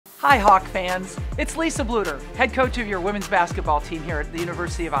Hi Hawk fans, it's Lisa Bluder, head coach of your women's basketball team here at the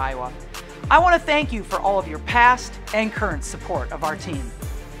University of Iowa. I want to thank you for all of your past and current support of our team.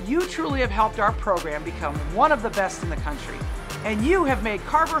 You truly have helped our program become one of the best in the country, and you have made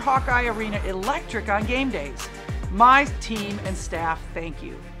Carver Hawkeye Arena electric on game days. My team and staff thank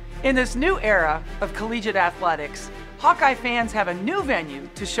you. In this new era of collegiate athletics, Hawkeye fans have a new venue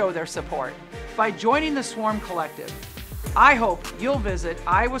to show their support by joining the Swarm Collective. I hope you'll visit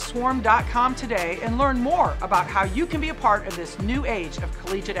iowaswarm.com today and learn more about how you can be a part of this new age of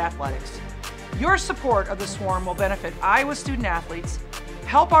collegiate athletics. Your support of the Swarm will benefit Iowa student athletes,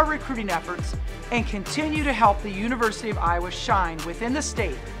 help our recruiting efforts, and continue to help the University of Iowa shine within the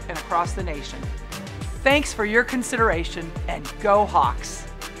state and across the nation. Thanks for your consideration, and go Hawks!